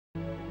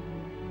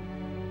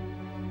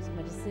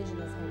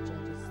decision as head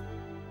judges.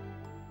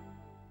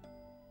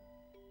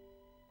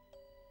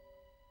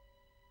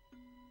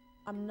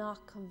 I'm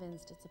not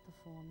convinced it's a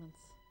performance.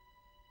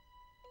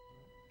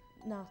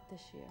 Not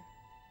this year.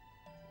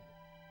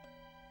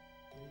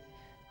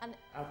 And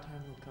our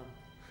time will come.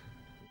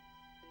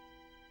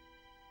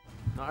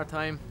 Not our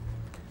time.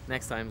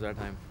 Next time's our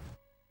time.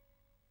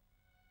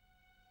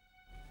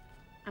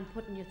 I'm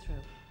putting you through.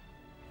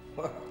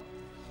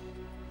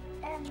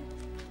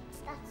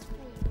 That's for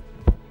you.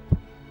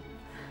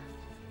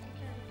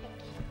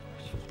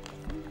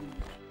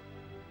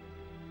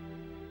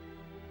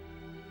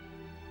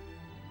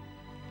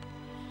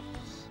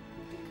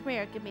 Come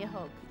here, give me a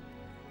hug.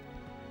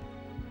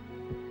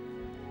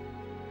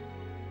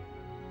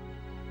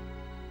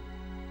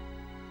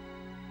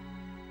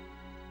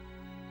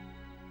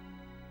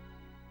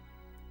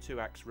 Two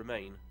acts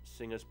remain,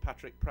 singers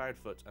Patrick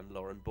Proudfoot and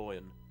Lauren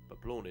Boyan,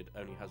 but Blornid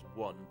only has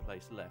one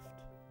place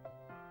left.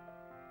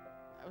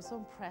 I was so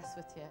impressed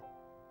with you.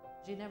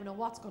 You never know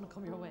what's going to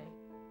come your way.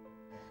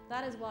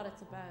 That is what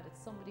it's about.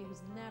 It's somebody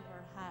who's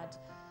never had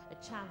a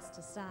chance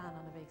to stand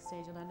on a big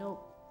stage, and I know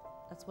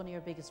that's one of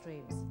your biggest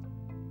dreams.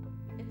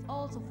 It's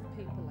also for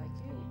people like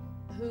you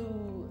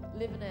who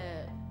live in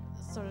a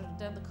sort of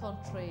down the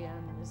country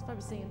and you're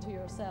probably singing to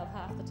yourself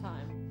half the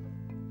time.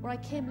 Where I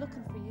came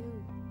looking for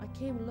you. I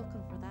came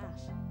looking for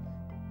that.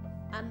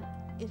 And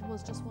it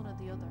was just one or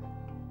the other.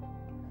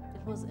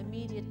 It was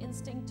immediate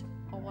instinct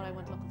or what I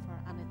went looking for,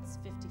 and it's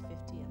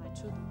 50-50, and I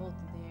threw them both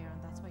in the air,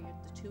 and that's why you're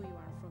the two you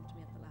are in front of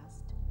me at the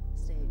last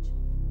stage.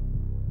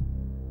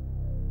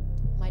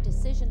 My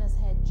decision as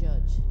head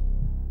judge.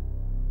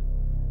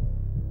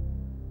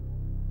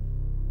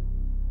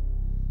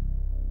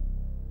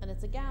 And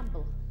it's a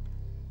gamble,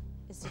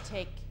 is to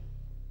take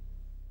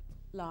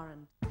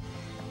Lauren.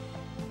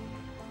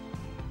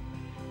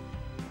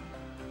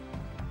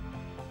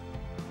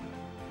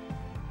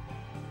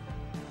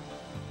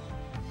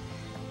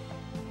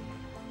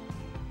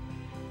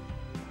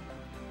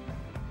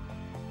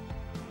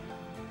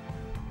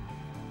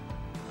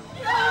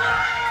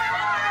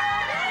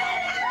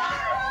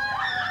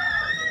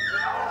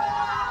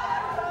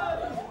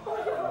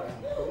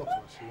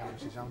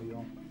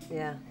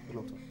 Yeah.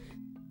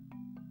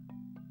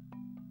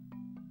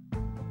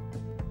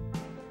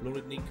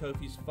 Blornid Need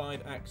Kofi's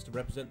 5 acts to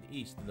represent the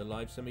East in the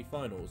live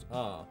semi-finals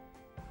are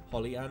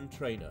Holly Ann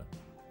Traynor,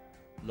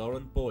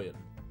 Lauren Boyan,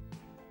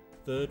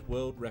 Third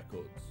World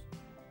Records,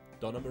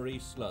 Donna Marie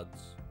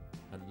Sludds,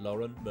 and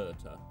Lauren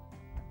Murta.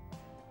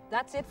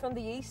 That's it from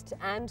the East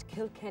and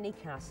Kilkenny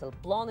Castle.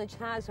 Blonage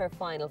has her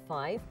final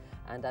 5,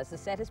 and as the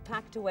set is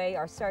packed away,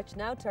 our search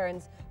now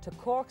turns to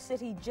Cork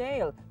City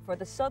Jail for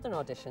the Southern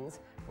auditions,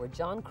 where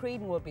John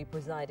Creedon will be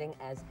presiding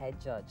as head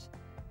judge.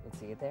 We'll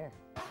see you there.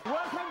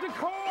 Welcome to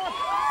Cork!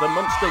 The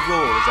Munster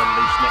Roar is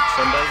unleashed next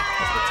Sunday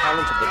as the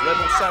talent of the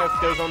Rebel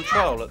South goes on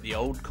trial at the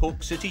old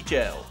Cork City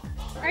Jail.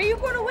 Are you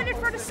going to win it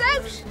for the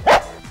South?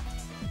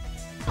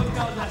 Look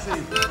out,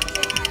 Lassie.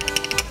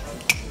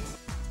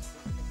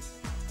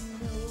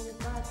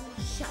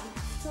 Nobody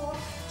shouts or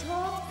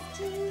talks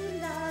too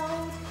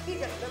loud. You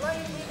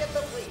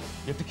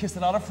have to kiss a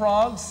lot of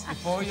frogs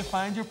before you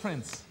find your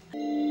prince.